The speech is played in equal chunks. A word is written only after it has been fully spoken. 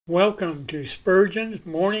Welcome to Spurgeon's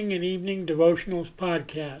Morning and Evening Devotionals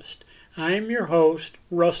Podcast. I am your host,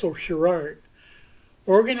 Russell Sherrard.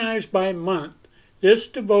 Organized by month, this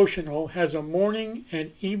devotional has a morning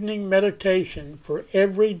and evening meditation for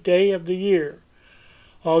every day of the year.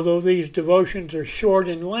 Although these devotions are short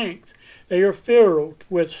in length, they are filled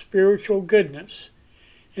with spiritual goodness.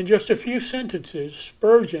 In just a few sentences,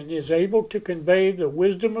 Spurgeon is able to convey the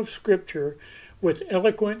wisdom of Scripture with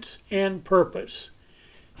eloquence and purpose.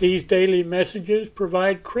 These daily messages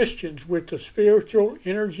provide Christians with the spiritual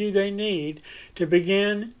energy they need to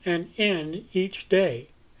begin and end each day.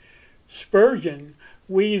 Spurgeon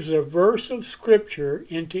weaves a verse of Scripture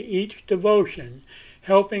into each devotion,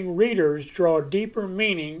 helping readers draw deeper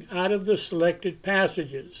meaning out of the selected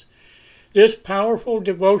passages. This powerful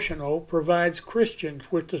devotional provides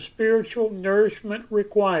Christians with the spiritual nourishment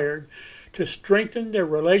required to strengthen their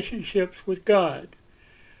relationships with God.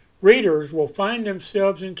 Readers will find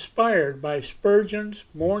themselves inspired by Spurgeon's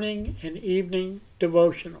morning and evening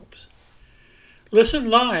devotionals.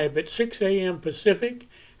 Listen live at 6 a.m. Pacific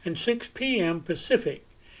and 6 p.m. Pacific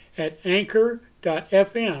at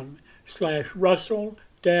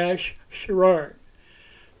anchor.fm/Russell-Sherrard.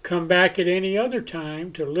 Come back at any other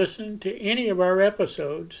time to listen to any of our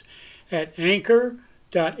episodes at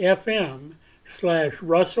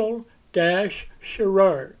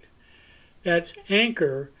anchor.fm/Russell-Sherrard. That's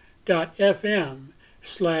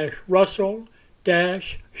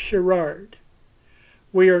anchor.fm/Russell-Sherrard.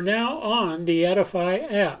 We are now on the Edify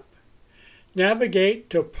app. Navigate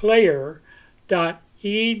to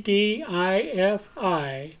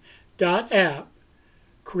player.edifi.app,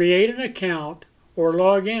 create an account, or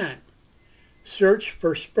log in. Search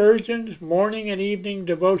for Spurgeon's Morning and Evening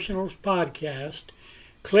Devotionals Podcast,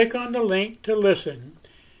 click on the link to listen,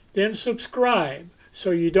 then subscribe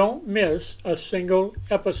so you don't miss a single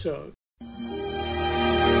episode.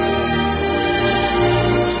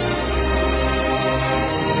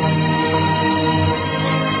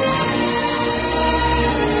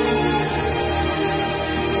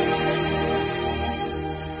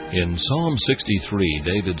 In Psalm 63,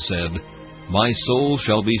 David said, "My soul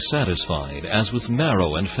shall be satisfied as with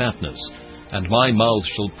marrow and fatness, and my mouth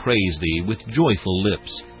shall praise thee with joyful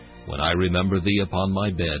lips, when I remember thee upon my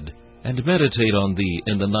bed, and meditate on thee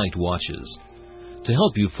in the night watches." To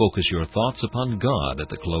help you focus your thoughts upon God at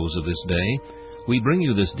the close of this day, we bring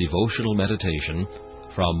you this devotional meditation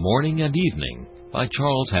from Morning and Evening by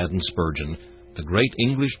Charles Haddon Spurgeon, the great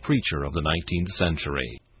English preacher of the 19th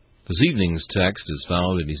century. This evening's text is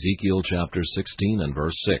found in Ezekiel chapter 16 and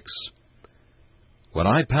verse 6. "When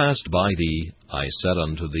I passed by thee, I said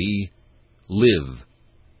unto thee, Live."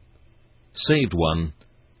 Saved one,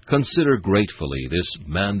 consider gratefully this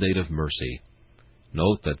mandate of mercy.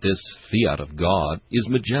 Note that this fiat of God is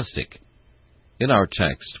majestic. In our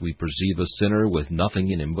text we perceive a sinner with nothing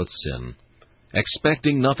in him but sin,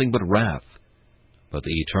 expecting nothing but wrath. But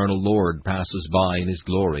the eternal Lord passes by in His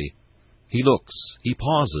glory. He looks, He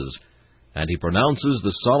pauses, and He pronounces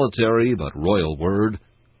the solitary but royal word,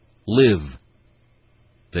 Live.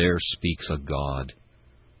 There speaks a God.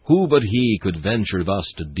 Who but He could venture thus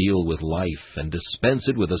to deal with life and dispense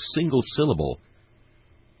it with a single syllable?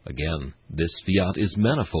 Again, this fiat is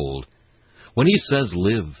manifold. When He says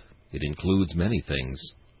live, it includes many things.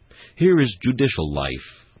 Here is judicial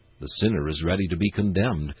life. The sinner is ready to be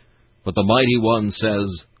condemned, but the Mighty One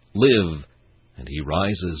says, Live, and he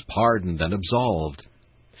rises pardoned and absolved.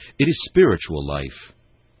 It is spiritual life.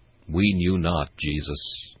 We knew not Jesus.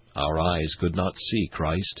 Our eyes could not see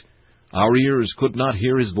Christ. Our ears could not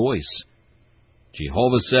hear His voice.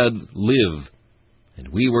 Jehovah said, Live, and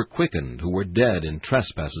we were quickened who were dead in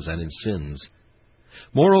trespasses and in sins.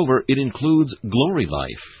 Moreover, it includes glory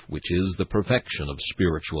life, which is the perfection of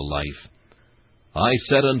spiritual life. I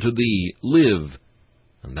said unto thee, Live,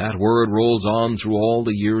 and that word rolls on through all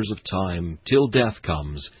the years of time, till death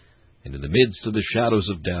comes, and in the midst of the shadows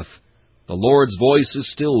of death, the Lord's voice is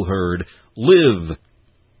still heard, Live.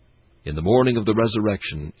 In the morning of the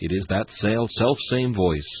resurrection, it is that self-same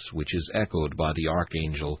voice which is echoed by the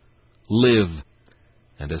archangel, Live.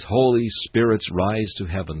 And as holy spirits rise to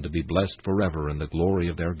heaven to be blessed forever in the glory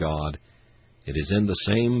of their God, it is in the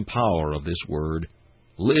same power of this word,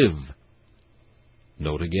 Live.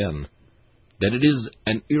 Note again that it is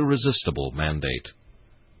an irresistible mandate.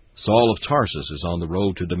 Saul of Tarsus is on the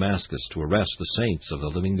road to Damascus to arrest the saints of the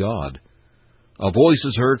living God. A voice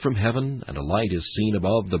is heard from heaven, and a light is seen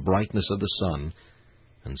above the brightness of the sun.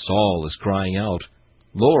 And Saul is crying out,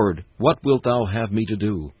 Lord, what wilt thou have me to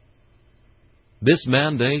do? This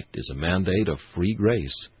mandate is a mandate of free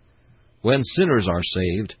grace. When sinners are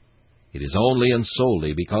saved, It is only and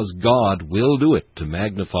solely because God will do it to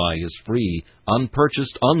magnify His free,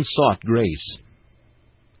 unpurchased, unsought grace.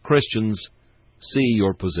 Christians, see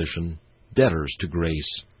your position, debtors to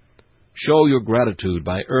grace. Show your gratitude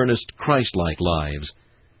by earnest, Christ-like lives,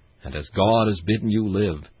 and as God has bidden you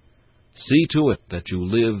live, see to it that you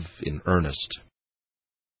live in earnest.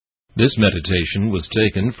 This meditation was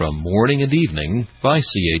taken from Morning and Evening by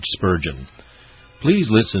C.H. Spurgeon. Please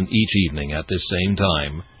listen each evening at this same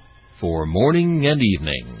time for Morning and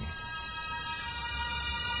Evening.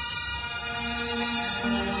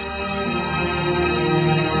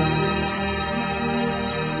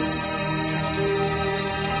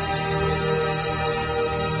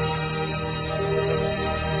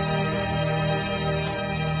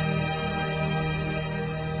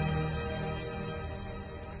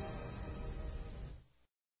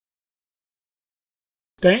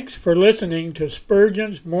 Thanks for listening to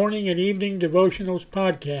Spurgeon's Morning and Evening Devotionals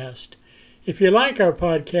podcast. If you like our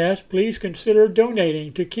podcast, please consider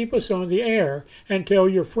donating to keep us on the air and tell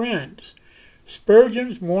your friends.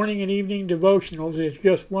 Spurgeon's Morning and Evening Devotionals is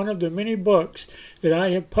just one of the many books that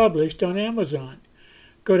I have published on Amazon.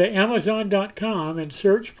 Go to Amazon.com and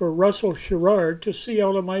search for Russell Sherrard to see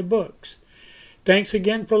all of my books. Thanks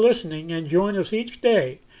again for listening, and join us each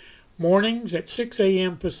day, mornings at 6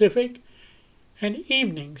 a.m. Pacific, and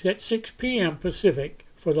evenings at 6 p.m. Pacific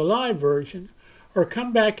for the live version, or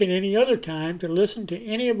come back at any other time to listen to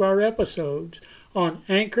any of our episodes on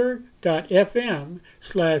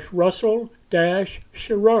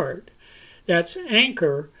anchor.fm/Russell-Sherrard. That's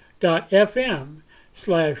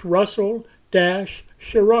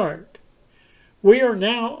anchor.fm/Russell-Sherrard. We are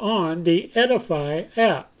now on the Edify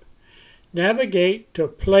app. Navigate to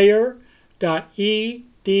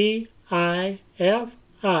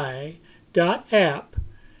player.edifi.app.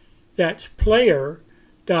 That's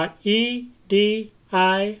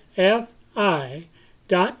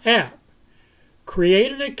player.edifi.app.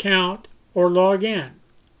 Create an account or log in.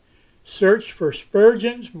 Search for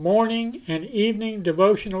Spurgeon's Morning and Evening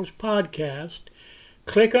Devotionals podcast.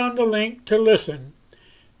 Click on the link to listen,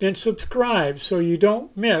 then subscribe so you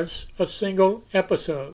don't miss a single episode.